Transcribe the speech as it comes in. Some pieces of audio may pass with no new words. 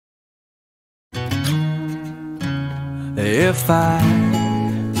if I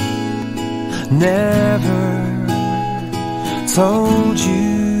never told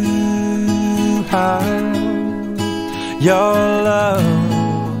you how your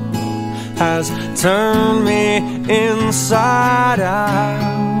love has turned me inside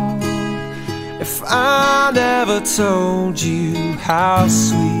out. If I never told you how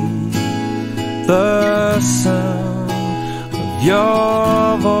sweet the sound of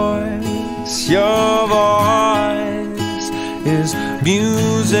your voice is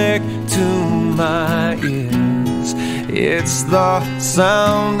music to my ears. It's the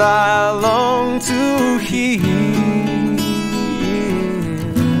sound I long to hear.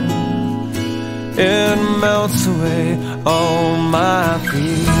 It melts away all my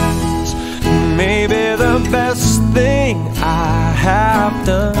fears. Maybe the best thing I have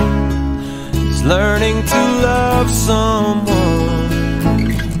done is learning to love someone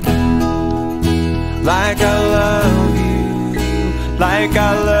like I love you, like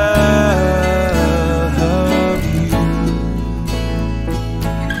I love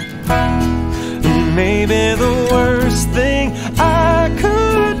you. Maybe the worst thing I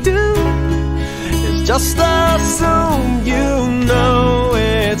could do is just assume you know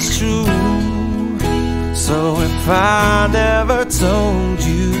it's true. So if I never told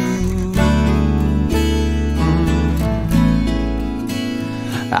you,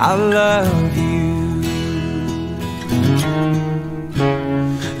 I love you.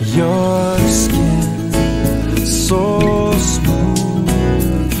 Your skin so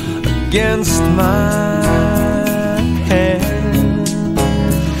smooth against my hand.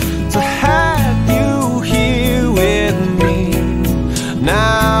 To have you here with me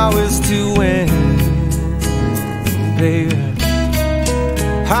now is to win, baby.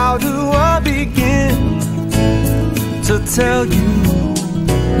 How do I begin to tell you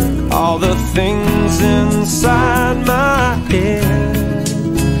all the things inside my head?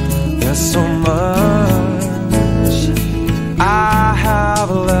 There's so much I have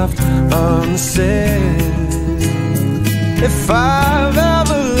left unsaid. If I've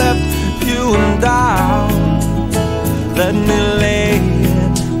ever left you in doubt, let me lay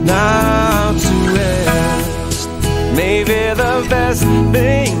it now to rest. Maybe the best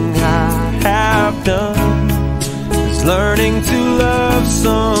thing I have done is learning to love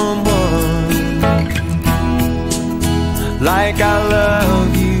someone like I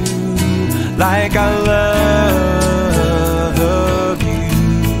love you, like I love you.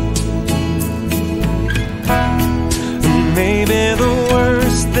 Maybe the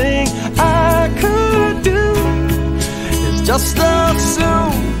worst thing I could do is just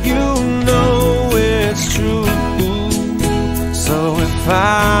assume you know it's true. So if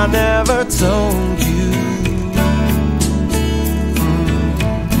I never told you,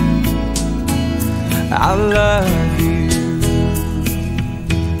 I love you.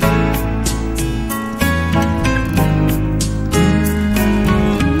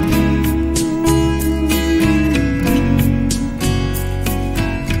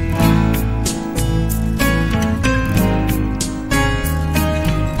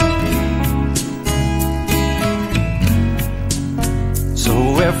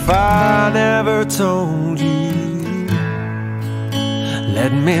 If I never told you,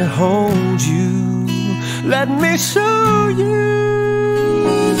 let me hold you, let me show you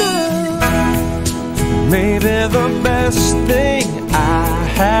love. Maybe the best thing I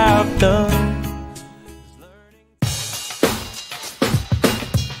have done